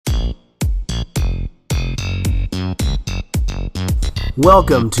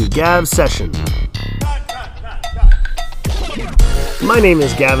Welcome to Gav Session. My name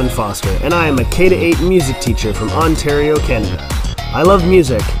is Gavin Foster, and I am a K-8 music teacher from Ontario, Canada. I love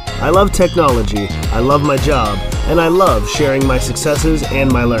music, I love technology, I love my job, and I love sharing my successes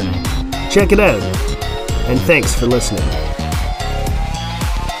and my learning. Check it out, and thanks for listening.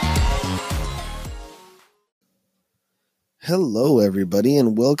 Hello, everybody,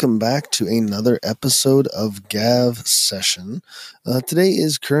 and welcome back to another episode of Gav Session. Today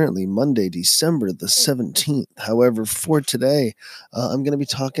is currently Monday, December the 17th. However, for today, I'm going to be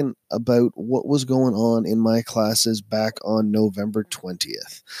talking about what was going on in my classes back on November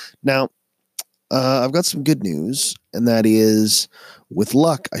 20th. Now, I've got some good news, and that is, with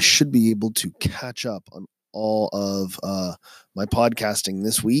luck, I should be able to catch up on all of my podcasting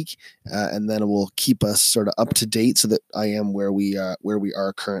this week, and then it will keep us sort of up to date so that I am where we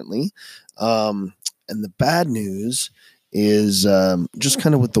are currently. And the bad news is just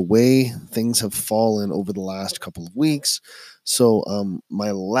kind of with the way things have fallen over the last couple of weeks. So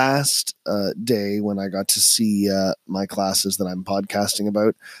my last day when I got to see my classes that I'm podcasting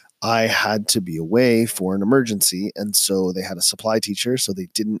about, I had to be away for an emergency, and so they had a supply teacher, so they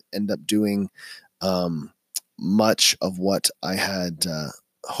didn't end up doing much of what I had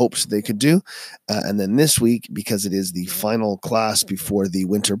hoped they could do. And then this week, because it is the final class before the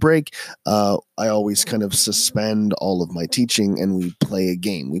winter break, I always kind of suspend all of my teaching and we play a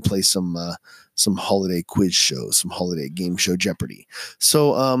game. We play some holiday quiz shows, some holiday game show Jeopardy.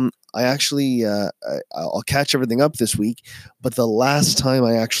 So I actually, I'll catch everything up this week, but the last time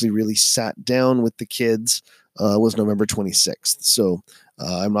I actually really sat down with the kids was November 26th. So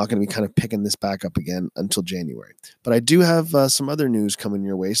I'm not going to be kind of picking this back up again until January. But I do have some other news coming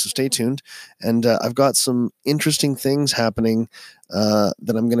your way, so stay tuned. And I've got some interesting things happening that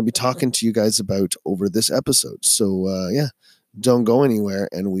I'm going to be talking to you guys about over this episode. So yeah, don't go anywhere,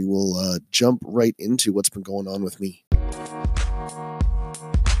 and we will jump right into what's been going on with me.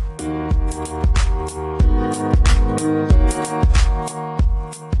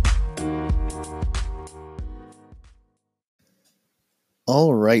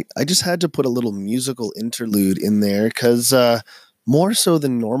 All right. I just had to put a little musical interlude in there because more so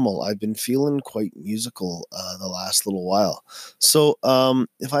than normal, I've been feeling quite musical the last little while. So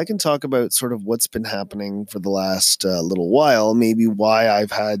if I can talk about sort of what's been happening for the last little while, maybe why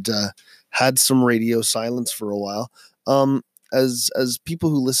I've had some radio silence for a while. As people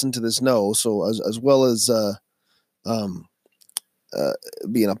who listen to this know, so as well as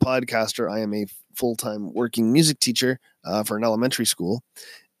being a podcaster, I am a full-time working music teacher for an elementary school.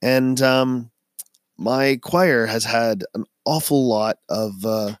 And my choir has had an awful lot of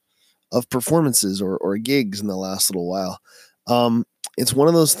performances or gigs in the last little while. It's one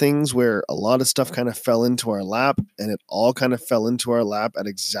of those things where a lot of stuff kind of fell into our lap, and it all kind of fell into our lap at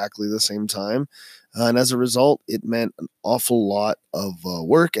exactly the same time. And as a result, it meant an awful lot of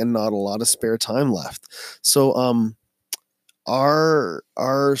work and not a lot of spare time left. So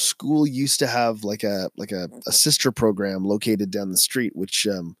our school used to have like a sister program located down the street, which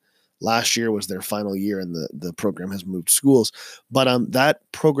last year was their final year, and the program has moved schools. But that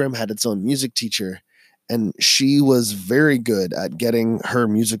program had its own music teacher, and she was very good at getting her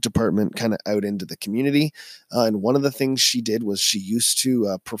music department kind of out into the community. And one of the things she did was she used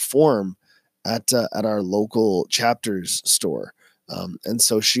to perform at our local chapters store. And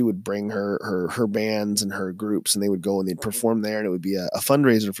so she would bring her bands and her groups, and they would go and they'd perform there, and it would be a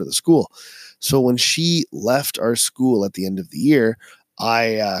fundraiser for the school. So when she left our school at the end of the year,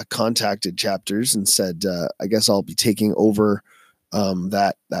 I contacted chapters and said, I guess I'll be taking over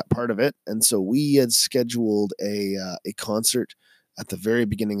that part of it. And so we had scheduled a concert at the very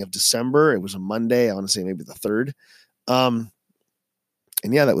beginning of December. It was a Monday. I want to say maybe the 3rd. And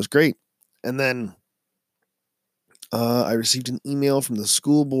yeah, that was great. And then I received an email from the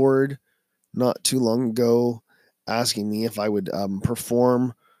school board not too long ago asking me if I would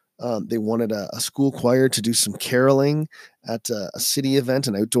perform. They wanted a school choir to do some caroling at a city event,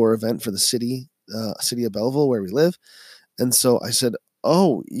 an outdoor event for the city of Belleville, where we live. And so I said,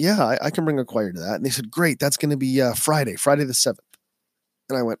 oh, yeah, I can bring a choir to that. And they said, great, that's going to be Friday the 7th.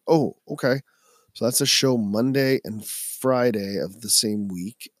 And I went, oh, okay. So that's a show Monday and Friday of the same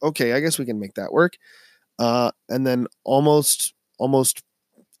week. Okay, I guess we can make that work. And then almost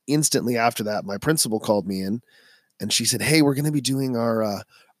instantly after that, my principal called me in, and she said, hey, we're going to be doing our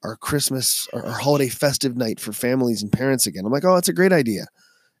Christmas, our holiday festive night for families and parents again. I'm like, oh, that's a great idea.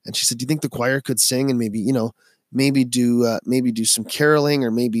 And she said, do you think the choir could sing and maybe do some caroling, or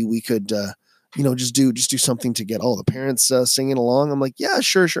maybe we could, just do something to get all the parents singing along? I'm like, yeah,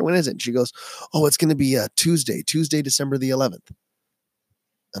 sure. When is it? And she goes, oh, it's going to be Tuesday, December the 11th.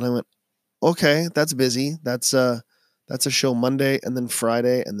 And I went, okay, that's busy. That's a show Monday and then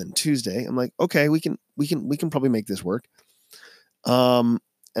Friday and then Tuesday. I'm like, okay, we can probably make this work. Um,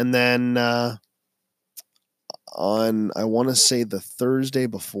 and then on, I want to say the Thursday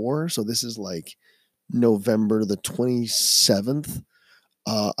before, so this is like November the 27th.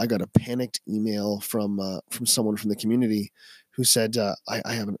 I got a panicked email from someone from the community who said,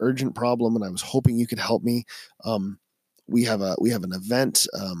 I have an urgent problem and I was hoping you could help me. Um, we have an event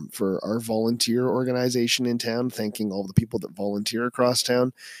for our volunteer organization in town, thanking all the people that volunteer across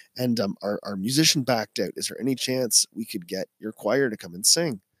town, and our musician backed out. Is there any chance we could get your choir to come and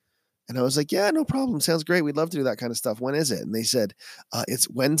sing? And I was like, yeah, no problem. Sounds great. We'd love to do that kind of stuff. When is it? And they said, it's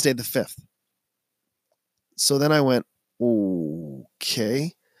Wednesday the 5th. So then I went,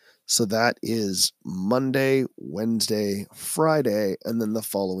 okay. So that is Monday, Wednesday, Friday, and then the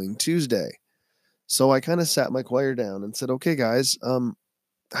following Tuesday. So I kind of sat my choir down and said, okay, guys,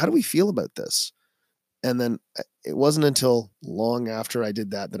 how do we feel about this? And then it wasn't until long after I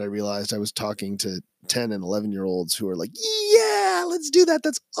did that that I realized I was talking to 10 and 11-year-olds who are like, yeah, let's do that.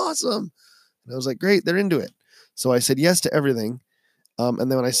 That's awesome. And I was like, great, they're into it. So I said yes to everything. And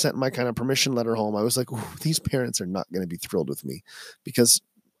then when I sent my kind of permission letter home, I was like, these parents are not going to be thrilled with me because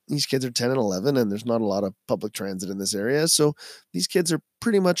these kids are 10 and 11 and there's not a lot of public transit in this area. So these kids are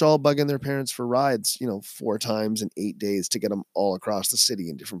pretty much all bugging their parents for rides, 4 times in 8 days to get them all across the city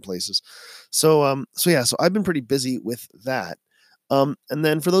in different places. So I've been pretty busy with that. And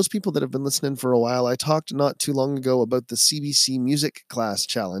then for those people that have been listening for a while, I talked not too long ago about the CBC Music Class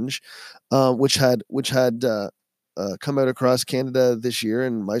Challenge, which had come out across Canada this year,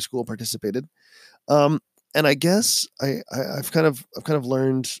 and my school participated. Um, and I guess I've kind of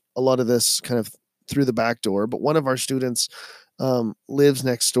learned a lot of this kind of through the back door. But one of our students lives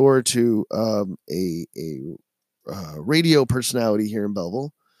next door to a radio personality here in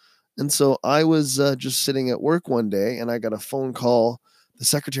Belleville, and so I was just sitting at work one day, and I got a phone call. The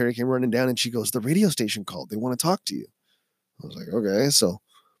secretary came running down, and she goes, "The radio station called. They want to talk to you." I was like, "Okay." So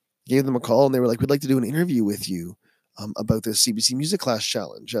gave them a call, and they were like, "We'd like to do an interview with you about this CBC Music Class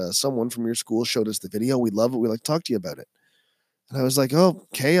Challenge. Someone from your school showed us the video. We love it. We'd like to talk to you about it." And I was like, "Oh,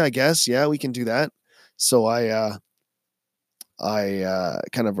 okay, I guess. Yeah, we can do that." So I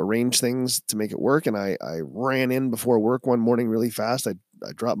kind of arranged things to make it work, and I ran in before work one morning really fast. I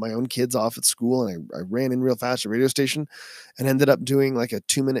dropped my own kids off at school, and I ran in real fast to the radio station, and ended up doing like a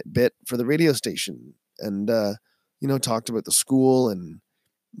 2-minute bit for the radio station, and talked about the school and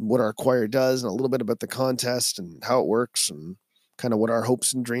what our choir does, and a little bit about the contest and how it works, and kind of what our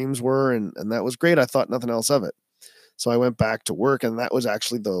hopes and dreams were, and that was great. I thought nothing else of it. So I went back to work, and that was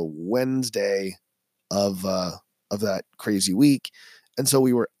actually the Wednesday of that crazy week. And so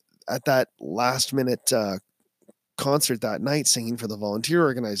we were at that last minute concert that night singing for the volunteer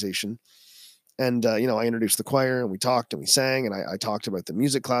organization. And I introduced the choir, and we talked and we sang, and I talked about the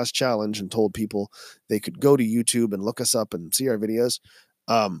music class challenge and told people they could go to YouTube and look us up and see our videos.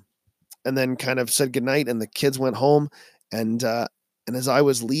 Um, and then kind of said goodnight, and the kids went home. And as I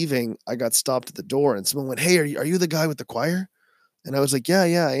was leaving, I got stopped at the door, and someone went, "Hey, are you the guy with the choir?" And I was like, "Yeah,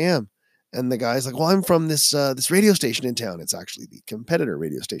 I am." And the guy's like, "Well, I'm from this radio station in town. It's actually the competitor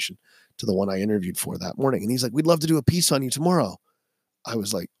radio station to the one I interviewed for that morning." And he's like, "We'd love to do a piece on you tomorrow." I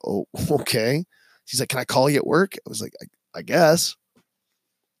was like, "Oh, okay." He's like, "Can I call you at work?" I was like, I guess.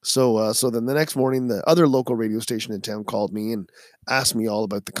 So then the next morning, the other local radio station in town called me and asked me all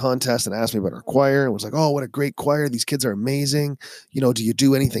about the contest and asked me about our choir, and was like, "Oh, what a great choir. These kids are amazing. Do you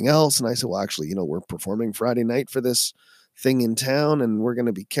do anything else?" And I said, "Well, actually, we're performing Friday night for this thing in town, and we're going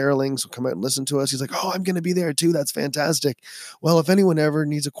to be caroling. So come out and listen to us." He's like, "Oh, I'm going to be there too. That's fantastic. Well, if anyone ever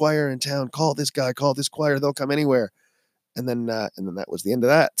needs a choir in town, call this guy, call this choir. They'll come anywhere." And then that was the end of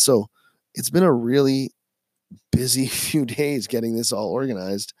that. So it's been a really busy few days getting this all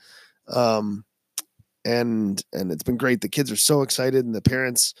organized. Um, and it's been great. The kids are so excited, and the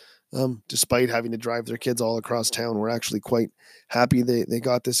parents, despite having to drive their kids all across town, were actually quite happy they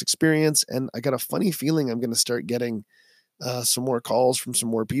got this experience. And I got a funny feeling I'm going to start getting some more calls from some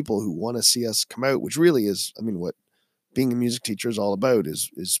more people who want to see us come out, which really is, I mean, what being a music teacher is all about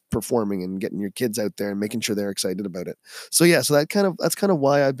is performing and getting your kids out there and making sure they're excited about it. So yeah, so that's kind of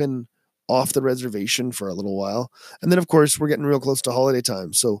why I've been off the reservation for a little while. And then of course we're getting real close to holiday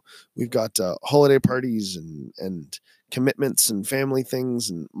time. So we've got holiday parties and commitments and family things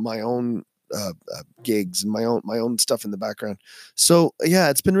and my own gigs and my own stuff in the background. So yeah,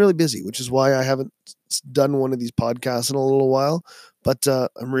 it's been really busy, which is why I haven't done one of these podcasts in a little while. But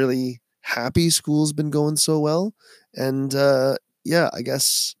I'm really happy school's been going so well, and yeah, I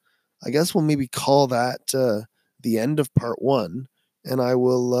guess we'll maybe call that the end of part one, and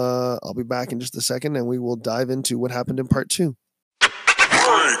I'll be back in just a second, and we will dive into what happened in part 2.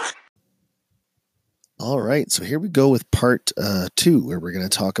 All right, so here we go with part 2, where we're going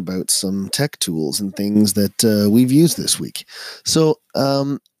to talk about some tech tools and things that we've used this week. So,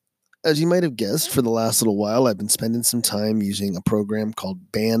 as you might have guessed, for the last little while, I've been spending some time using a program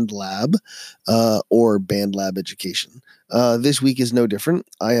called BandLab, or BandLab Education. This week is no different.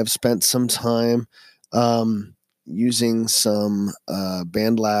 I have spent some time using some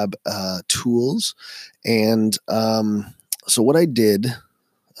BandLab tools, and so what I did.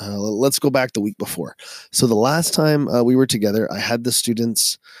 Let's go back the week before. So the last time we were together, I had the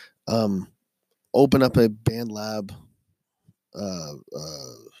students open up a BandLab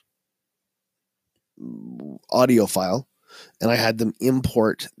audio file, and I had them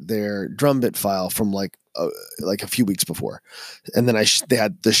import their drum bit file from like a few weeks before, and then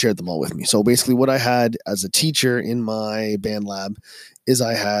they shared them all with me. So basically, what I had as a teacher in my BandLab is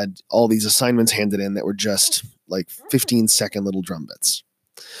I had all these assignments handed in that were just like 15-second little drum bits.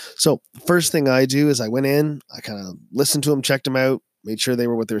 So first thing I do is I went in, I kind of listened to them, checked them out, made sure they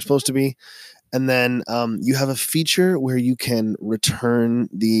were what they were supposed to be. And then you have a feature where you can return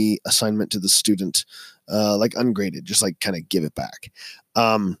the assignment to the student, like ungraded, just like kind of give it back.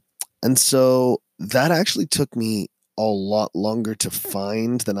 And so that actually took me a lot longer to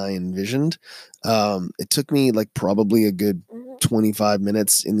find than I envisioned. It took me like probably a good 25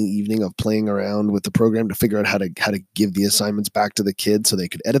 minutes in the evening of playing around with the program to figure out how to give the assignments back to the kids so they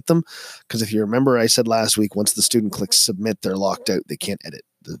could edit them. Because if you remember, I said last week, once the student clicks submit, they're locked out. They can't edit.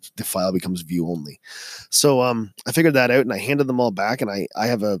 The file becomes view only. So I figured that out, and I handed them all back. And I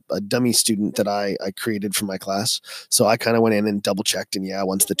have a dummy student that I created for my class. So I kind of went in and double checked. And yeah,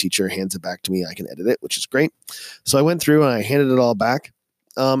 once the teacher hands it back to me, I can edit it, which is great. So I went through and I handed it all back.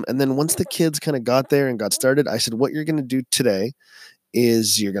 And then once the kids kind of got there and got started, I said, what you're going to do today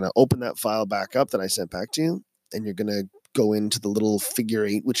is you're going to open that file back up that I sent back to you, and you're going to go into the little figure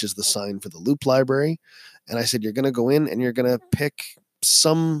 8, which is the sign for the loop library. And I said, you're going to go in and you're going to pick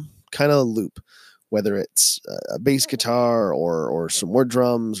some kind of loop, whether it's a bass guitar or some more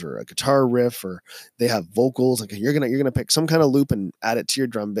drums or a guitar riff, or they have vocals. Like you're gonna pick some kind of loop and add it to your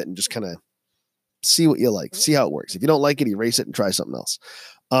drum bit and just kind of see what you like, see how it works. If you don't like it, erase it and try something else.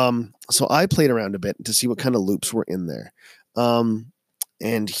 So I played around a bit to see what kind of loops were in there.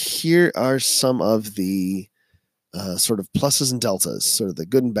 And here are some of the sort of pluses and deltas, sort of the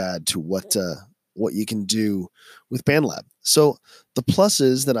good and bad to what you can do with BandLab. So the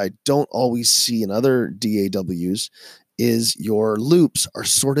pluses that I don't always see in other DAWs is your loops are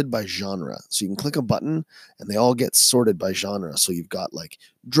sorted by genre. So you can click a button and they all get sorted by genre. So you've got like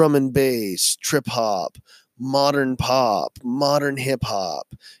drum and bass, trip hop, modern pop, modern hip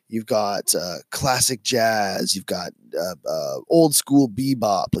hop. You've got classic jazz. You've got old school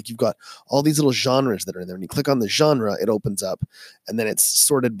bebop. Like you've got all these little genres that are in there. When you click on the genre, it opens up, and then it's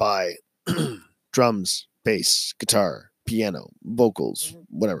sorted by drums, bass, guitar, piano, vocals,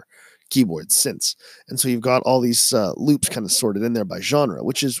 whatever, keyboards, synths. And so you've got all these loops kind of sorted in there by genre,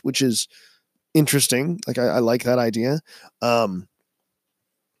 which is interesting. Like I like that idea. I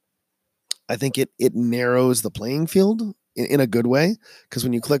think it narrows the playing field in a good way, because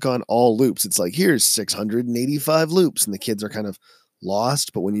when you click on all loops, it's like, here's 685 loops, and the kids are kind of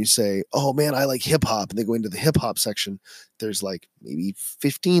lost. But when you say, oh man, I like hip hop, and they go into the hip hop section, there's like maybe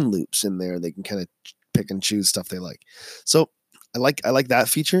 15 loops in there. They can kind of pick and choose stuff they like. So I like that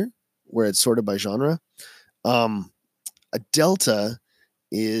feature where it's sorted by genre. A delta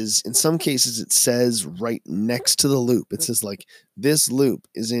is, in some cases, it says right next to the loop. It says like, this loop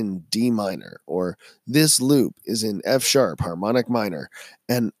is in D minor, or this loop is in F sharp harmonic minor.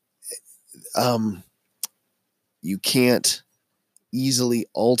 And you can't easily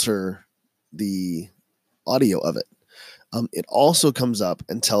alter the audio of it. It also comes up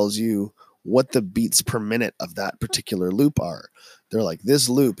and tells you what the beats per minute of that particular loop are. They're like, this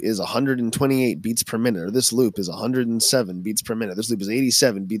loop is 128 beats per minute, or this loop is 107 beats per minute. This loop is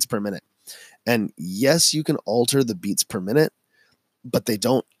 87 beats per minute. And yes, you can alter the beats per minute, but they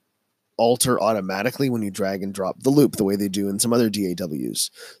don't alter automatically when you drag and drop the loop the way they do in some other DAWs.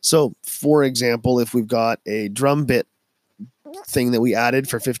 So for example, if we've got a drum bit thing that we added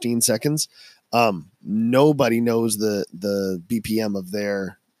for 15 seconds, nobody knows the BPM of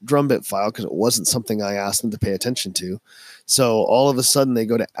their drum bit file because it wasn't something I asked them to pay attention to. So all of a sudden they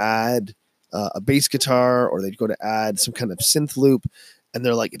go to add a bass guitar, or they go to add some kind of synth loop, and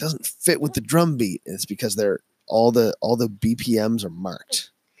they're like, it doesn't fit with the drum beat. And it's because all the BPMs are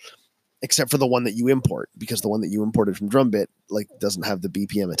marked, except for the one that you import, because the one that you imported from drum bit like doesn't have the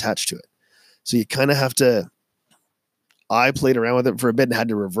BPM attached to it. So you kind of have to I played around with it for a bit and had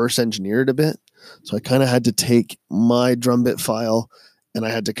to reverse engineer it a bit. So I kind of had to take my drum bit file and I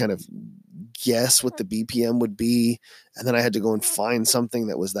had to kind of guess what the BPM would be. And then I had to go and find something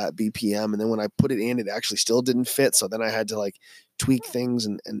that was that BPM. And then when I put it in, it actually still didn't fit. So then I had to like tweak things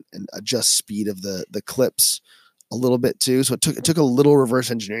and adjust speed of the clips a little bit too. So it took a little reverse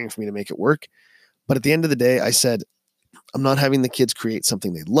engineering for me to make it work. But at the end of the day, I said, I'm not having the kids create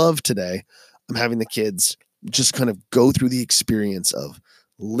something they love today. I'm having the kids just kind of go through the experience of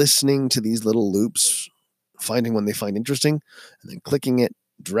listening to these little loops, finding one they find interesting, and then clicking it,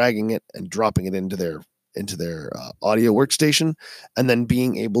 dragging it, and dropping it into their audio workstation, and then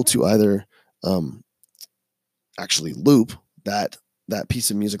being able to either actually loop that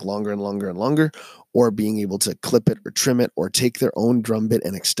piece of music longer and longer and longer, or being able to clip it or trim it or take their own drum bit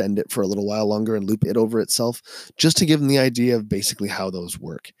and extend it for a little while longer and loop it over itself, just to give them the idea of basically how those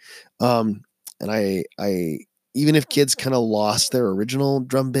work. And I even if kids kind of lost their original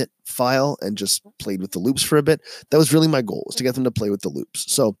drum bit file and just played with the loops for a bit, that was really my goal, was to get them to play with the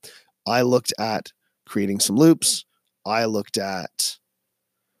loops. So I looked at creating some loops. I looked at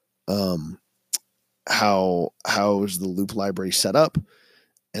how's the loop library set up.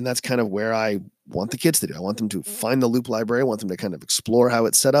 And that's kind of where I want the kids to do. I want them to find the loop library. I want them to kind of explore how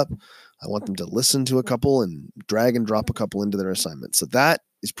it's set up. I want them to listen to a couple and drag and drop a couple into their assignment. So that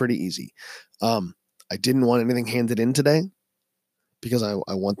is pretty easy. I didn't want anything handed in today because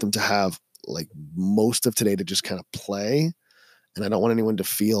I want them to have like most of today to just kind of play. And I don't want anyone to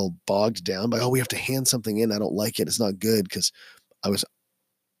feel bogged down by, oh, we have to hand something in. I don't like it. It's not good, because I was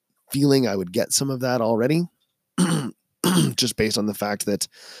feeling I would get some of that already. Just based on the fact that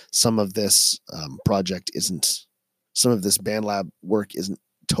some of this some of this BandLab work isn't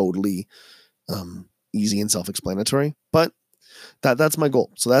totally easy and self-explanatory, but that's my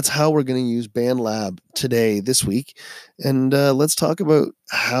goal. So that's how we're going to use BandLab today, this week. And let's talk about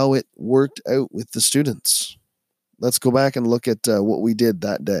how it worked out with the students. Let's go back and look at what we did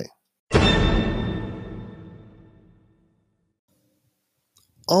that day.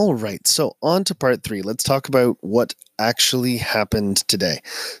 All right, so on to part 3. Let's talk about what actually happened today.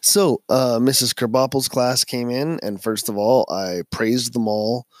 So Mrs. Kerbopel's class came in, and first of all, I praised them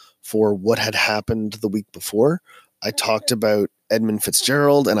all for what had happened the week before. I talked about Edmund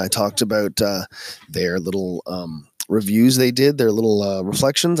Fitzgerald, and I talked about their little reviews they did, their little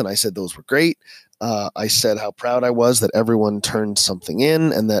reflections, and I said those were great. I said how proud I was that everyone turned something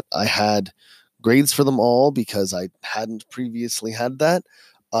in and that I had grades for them all because I hadn't previously had that.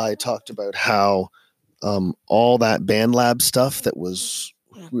 I talked about how all that BandLab stuff that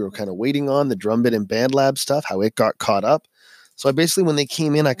we were kind of waiting on, the drum bit and BandLab stuff, how it got caught up. So I basically, when they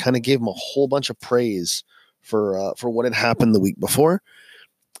came in, I kind of gave them a whole bunch of praise for what had happened the week before.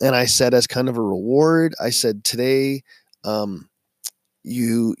 And I said, as kind of a reward, I said, today,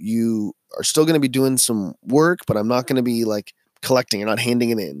 you are still going to be doing some work, but I'm not going to be like collecting. You're not handing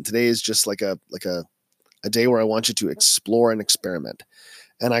it in. Today is just like a day where I want you to explore and experiment.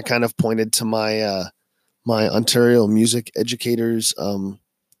 And I kind of pointed to my my Ontario Music Educators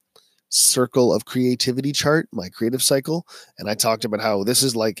circle of creativity chart, my creative cycle, and I talked about how this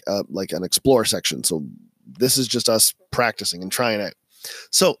is like an explore section. So this is just us practicing and trying out.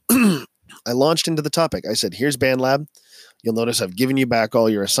 So I launched into the topic. I said, here's BandLab. You'll notice I've given you back all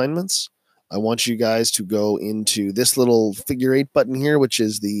your assignments. I want you guys to go into this little figure 8 button here, which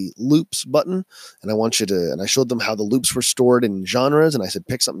is the loops button. And I want you to, and I showed them how the loops were stored in genres. And I said,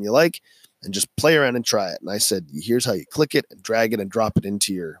 pick something you like and just play around and try it. And I said, here's how you click it and drag it and drop it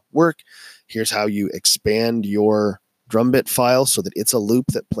into your work. Here's how you expand your drum bit file so that it's a loop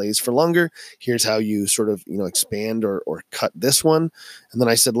that plays for longer. Here's how you sort of, expand or cut this one. And then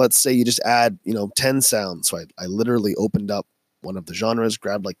I said, let's say you just add, 10 sounds. So I literally opened up one of the genres,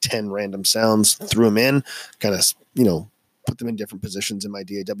 grabbed like 10 random sounds, threw them in, kind of, put them in different positions in my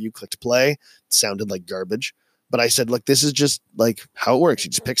DAW, clicked play. It sounded like garbage. But I said, look, this is just like how it works. You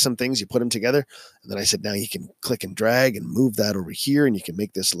just pick some things, you put them together. And then I said, now you can click and drag and move that over here, and you can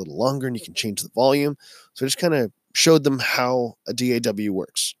make this a little longer, and you can change the volume. So I just kind of showed them how a DAW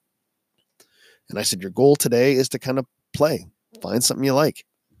works. And I said, your goal today is to kind of play, find something you like.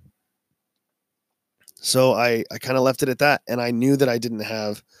 So I kind of left it at that. And I knew that I didn't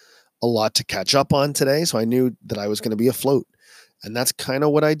have a lot to catch up on today. So I knew that I was going to be afloat. And that's kind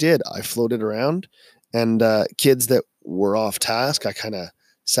of what I did. I floated around, and kids that were off task, I kind of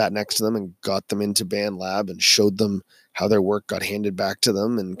sat next to them and got them into BandLab and showed them how their work got handed back to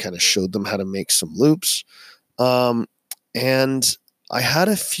them and kind of showed them how to make some loops. And I had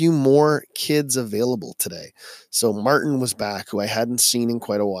a few more kids available today. So Martin was back, who I hadn't seen in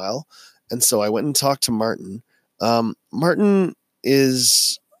quite a while. And so I went and talked to Martin. Martin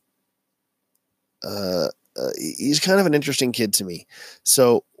is he's kind of an interesting kid to me.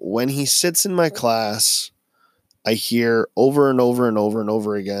 So when he sits in my class, I hear over and over and over and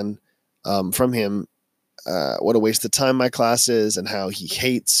over again from him what a waste of time my class is, and how he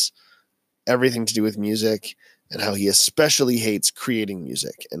hates everything to do with music, and how he especially hates creating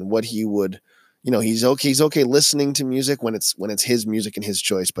music, and what he would, he's okay listening to music when it's his music and his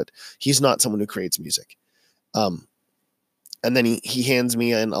choice, but he's not someone who creates music. And then he hands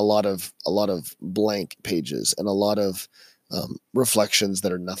me in a lot of blank pages and a lot of reflections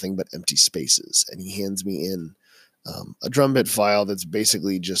that are nothing but empty spaces, and he hands me in a drum bit file that's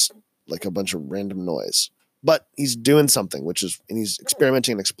basically just like a bunch of random noise, but he's doing something, and he's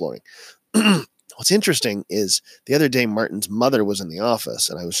experimenting and exploring. What's interesting is the other day, Martin's mother was in the office,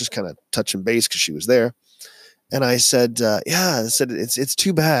 and I was just kind of touching base because she was there. And I said, it's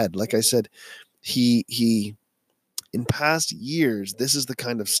too bad. Like I said, he in past years, this is the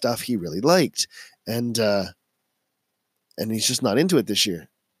kind of stuff he really liked. And he's just not into it this year.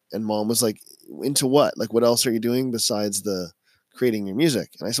 And Mom was like, into what? Like, what else are you doing besides the creating your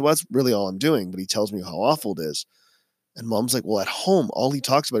music? And I said, well, that's really all I'm doing. But he tells me how awful it is. And Mom's like, well, at home, all he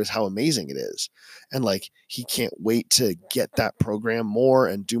talks about is how amazing it is. And like, he can't wait to get that program more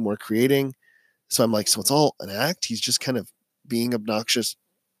and do more creating. So I'm like, so it's all an act? He's just kind of being obnoxious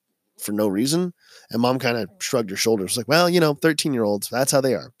for no reason? And Mom kind of shrugged her shoulders, like, well, 13-year-olds, that's how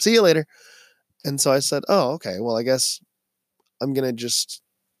they are. See you later. And so I said, oh, okay, well, I guess I'm going to just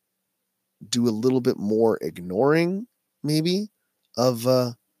do a little bit more ignoring, maybe, of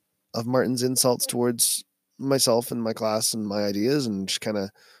Martin's insults towards myself and my class and my ideas, and just kind of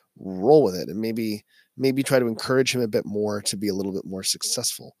roll with it, and maybe try to encourage him a bit more to be a little bit more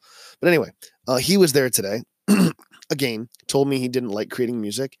successful. But anyway, he was there today. Again, told me he didn't like creating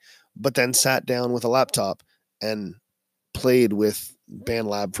music, but then sat down with a laptop and played with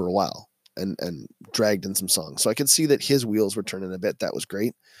BandLab for a while and dragged in some songs. So I could see that his wheels were turning a bit. That was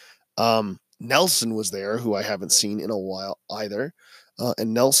great. Nelson was there, who I haven't seen in a while either.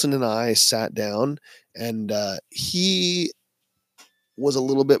 And Nelson and I sat down, and he was a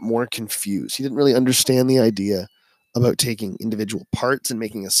little bit more confused. He didn't really understand the idea about taking individual parts and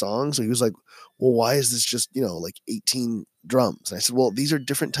making a song. So he was like, well, why is this just, like 18 drums? And I said, well, these are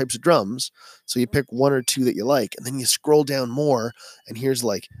different types of drums. So you pick one or two that you like, and then you scroll down more, and here's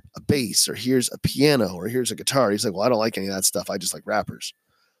like a bass, or here's a piano, or here's a guitar. He's like, well, I don't like any of that stuff. I just like rappers.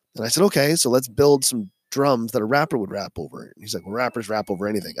 And I said, okay, so let's build some drums that a rapper would rap over. And he's like, well, rappers rap over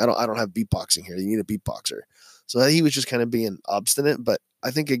anything. I don't have beatboxing here. You need a beatboxer. So he was just kind of being obstinate. But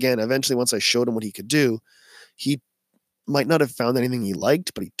I think, again, eventually, once I showed him what he could do, he might not have found anything he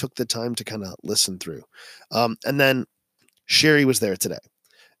liked, but he took the time to kind of listen through. And then Sherry was there today.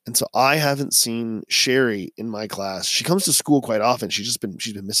 And so I haven't seen Sherry in my class. She comes to school quite often. She's been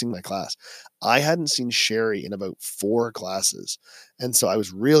missing my class. I hadn't seen Sherry in about 4 classes. And so I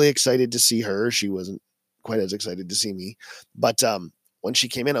was really excited to see her. She wasn't quite as excited to see me. But when she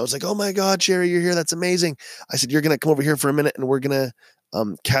came in, I was like, oh my God, Sherry, you're here. That's amazing. I said, you're going to come over here for a minute, and we're going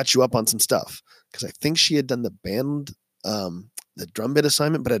to catch you up on some stuff. Because I think she had done the drum bit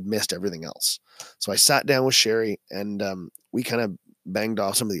assignment, but had missed everything else. So I sat down with Sherry, and we kind of banged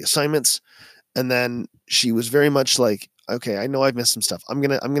off some of the assignments. And then she was very much like, okay, I know I've missed some stuff. I'm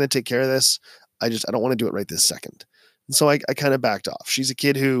going to take care of this. I don't want to do it right this second. And so I kind of backed off. She's a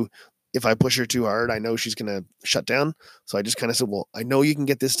kid who, if I push her too hard, I know she's going to shut down. So I just kind of said, well, I know you can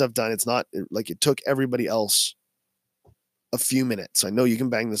get this stuff done. It's not like it took everybody else a few minutes. I know you can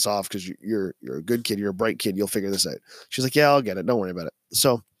bang this off because you're a good kid. You're a bright kid. You'll figure this out. She's like, yeah, I'll get it. Don't worry about it.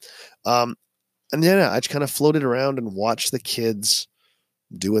 So, and then I just kind of floated around and watched the kids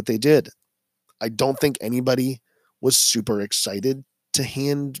do what they did. I don't think anybody was super excited to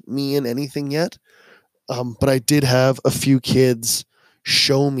hand me in anything yet. But I did have a few kids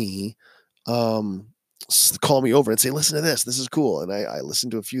show me, call me over and say, listen to this. This is cool. And I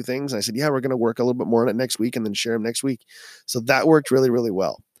listened to a few things. And I said, yeah, we're going to work a little bit more on it next week and then share them next week. So that worked really, really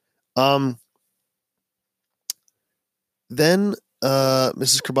well. Then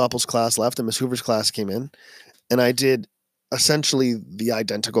Mrs. Krabappel's class left and Miss Hoover's class came in. And I did essentially the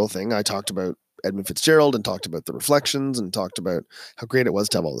identical thing. I talked about Edmund Fitzgerald and talked about the reflections and talked about how great it was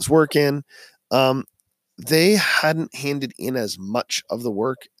to have all this work in. They hadn't handed in as much of the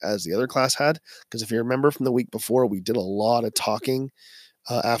work as the other class had, because if you remember from the week before, we did a lot of talking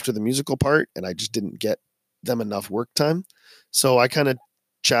after the musical part, and I just didn't get them enough work time. So I kind of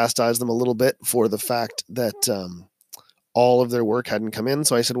chastised them a little bit for the fact that all of their work hadn't come in.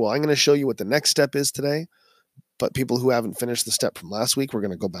 So I said, well, I'm going to show you what the next step is today, but people who haven't finished the step from last week, we're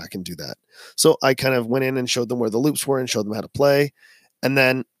going to go back and do that. So I kind of went in and showed them where the loops were and showed them how to play. And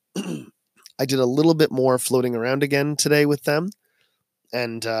then I did a little bit more floating around again today with them,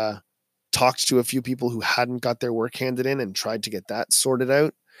 and talked to a few people who hadn't got their work handed in and tried to get that sorted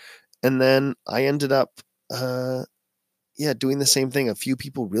out. And then I ended up, doing the same thing. A few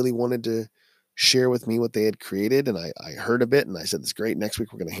people really wanted to share with me what they had created, and I heard a bit, and I said, "That's great. Next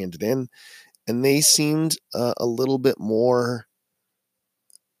week we're going to hand it in." And they seemed a little bit more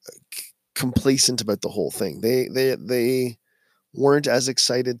complacent about the whole thing. They weren't as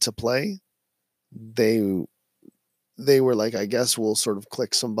excited to play. They were like, I guess we'll sort of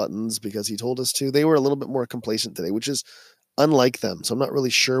click some buttons because he told us to. They were a little bit more complacent today, which is unlike them. So I'm not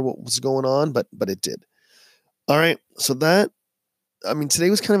really sure what was going on, but it did. All right. So today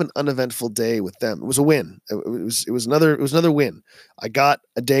was kind of an uneventful day with them. It was a win. It was another win. I got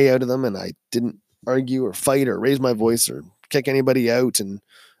a day out of them, and I didn't argue or fight or raise my voice or kick anybody out. And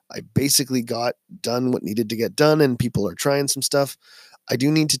I basically got done what needed to get done, and people are trying some stuff. I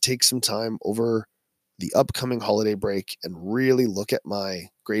do need to take some time over the upcoming holiday break and really look at my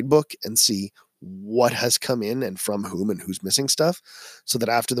grade book and see what has come in and from whom and who's missing stuff, so that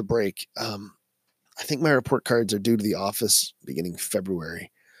after the break, I think my report cards are due to the office beginning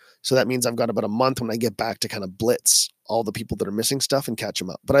February. So that means I've got about a month when I get back to kind of blitz all the people that are missing stuff and catch them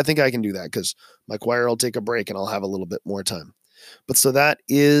up. But I think I can do that because my choir will take a break and I'll have a little bit more time. But so that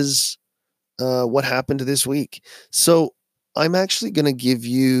is what happened this week. So I'm actually going to give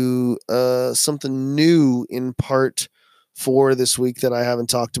you something new in part 4 this week that I haven't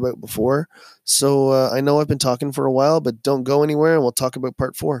talked about before. So I know I've been talking for a while, but don't go anywhere and we'll talk about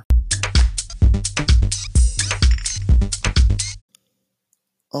part 4.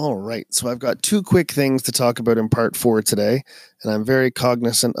 All right, so I've got 2 quick things to talk about in part 4 today, and I'm very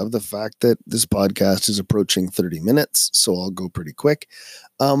cognizant of the fact that this podcast is approaching 30 minutes, so I'll go pretty quick.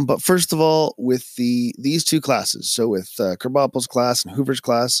 But first of all, with these 2 classes, so with Krabappel's class and Hoover's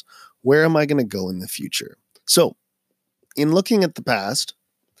class, where am I going to go in the future? So, in looking at the past,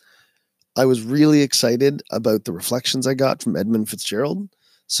 I was really excited about the reflections I got from Edmund Fitzgerald.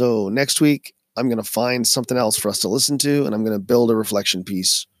 So next week, I'm going to find something else for us to listen to, and I'm going to build a reflection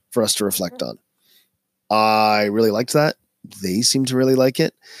piece for us to reflect on. I really liked that. They seem to really like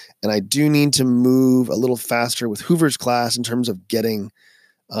it. And I do need to move a little faster with Hoover's class in terms of getting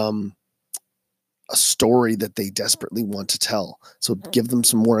a story that they desperately want to tell. So give them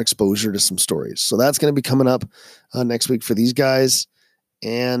some more exposure to some stories. So that's going to be coming up next week for these guys.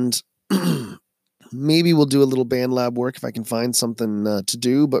 And maybe we'll do a little band lab work if I can find something to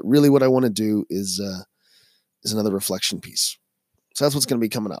do. But really what I want to do is another reflection piece. So that's what's going to be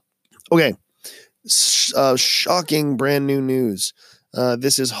coming up. Okay. Shocking brand new news.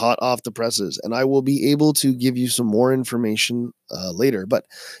 This is hot off the presses, and I will be able to give you some more information later. But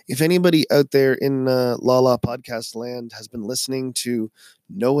if anybody out there in Lala podcast land has been listening to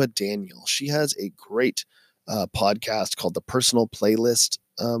Noah Daniel, she has a great podcast called the Personal Playlist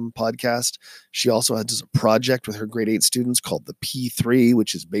podcast. She also has a project with her grade 8 students called the P3,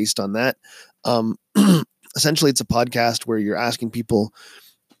 which is based on that. Essentially, it's a podcast where you're asking people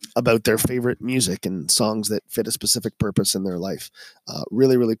about their favorite music and songs that fit a specific purpose in their life.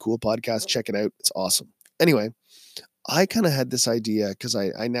 Really, really cool podcast. Check it out. It's awesome. Anyway, I kind of had this idea because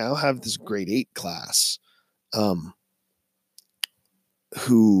I now have this grade 8 class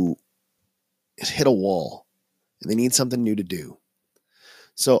who hit a wall and they need something new to do.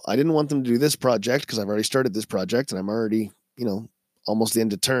 So I didn't want them to do this project because I've already started this project and I'm already, almost the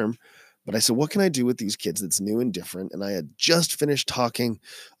end of term. But I said, what can I do with these kids that's new and different? And I had just finished talking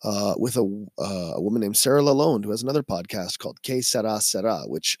with a woman named Sarah Lalonde, who has another podcast called Que Sera Sera,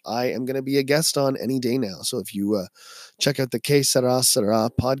 which I am going to be a guest on any day now. So if you check out the Que Sera Sera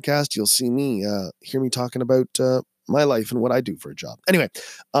podcast, you'll see me, hear me talking about my life and what I do for a job. Anyway,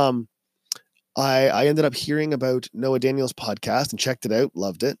 I ended up hearing about Noah Daniel's podcast and checked it out,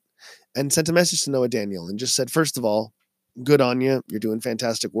 loved it, and sent a message to Noah Daniel and just said, first of all, good on you. You're doing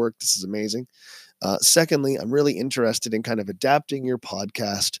fantastic work. This is amazing. Secondly, I'm really interested in kind of adapting your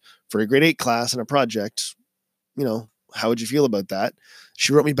podcast for a grade 8 class and a project. How would you feel about that?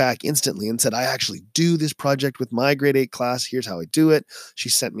 She wrote me back instantly and said, I actually do this project with my grade 8 class. Here's how I do it. She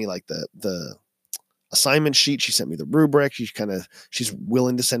sent me like the assignment sheet. She sent me the rubric. She's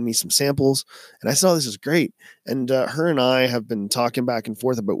willing to send me some samples. And I said, oh, this is great. And her and I have been talking back and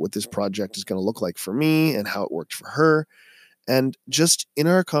forth about what this project is going to look like for me and how it worked for her. And just in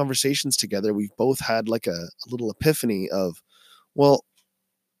our conversations together, we've both had like a little epiphany of, well,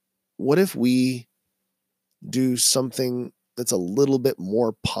 what if we do something that's a little bit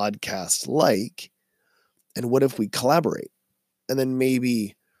more podcast-like And what if we collaborate? And then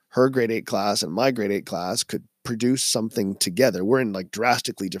maybe her grade 8 class and my grade 8 class could produce something together. We're in like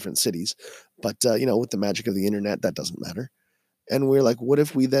drastically different cities, but with the magic of the internet, that doesn't matter. And we're like, what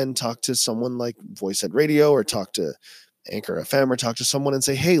if we then talk to someone like Voice Ed Radio or talk to Anchor FM or talk to someone and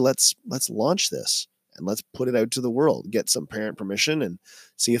say, hey, let's launch this and let's put it out to the world, get some parent permission and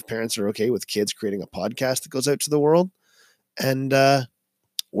see if parents are okay with kids creating a podcast that goes out to the world. And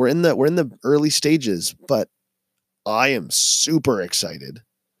we're in the early stages, but I am super excited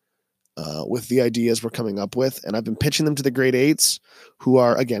with the ideas we're coming up with. And I've been pitching them to the grade 8s who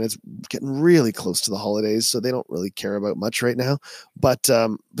are, again, it's getting really close to the holidays, so they don't really care about much right now. But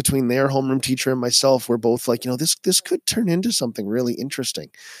between their homeroom teacher and myself, we're both like, this could turn into something really interesting.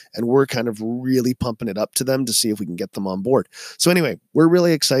 And we're kind of really pumping it up to them to see if we can get them on board. So anyway, we're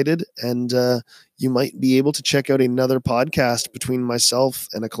really excited. And you might be able to check out another podcast between myself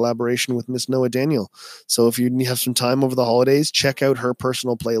and a collaboration with Miss Noah Daniel. So if you have some time over the holidays, check out her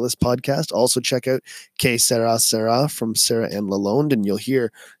personal playlist podcast. Also check out Que Sera Sera from Sarah Ann Lalonde, and you'll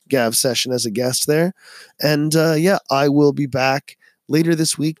hear Gav Session as a guest there. And I will be back later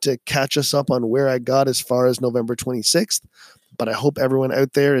this week to catch us up on where I got as far as November 26th. But I hope everyone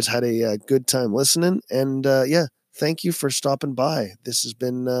out there has had a good time listening. And thank you for stopping by. This has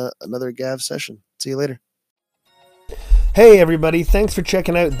been another Gav Session. See you later. Hey everybody, thanks for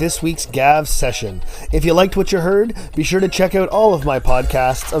checking out this week's Gav Session. If you liked what you heard, be sure to check out all of my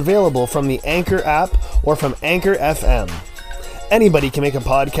podcasts available from the Anchor app or from Anchor FM. Anybody can make a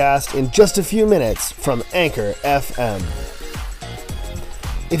podcast in just a few minutes from Anchor FM.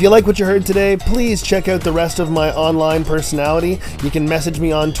 If you like what you heard today, please check out the rest of my online personality. You can message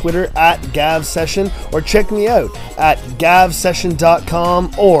me on Twitter @GavSession or check me out at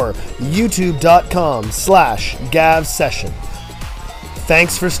gavsession.com or youtube.com/GavSession.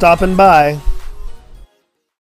 Thanks for stopping by.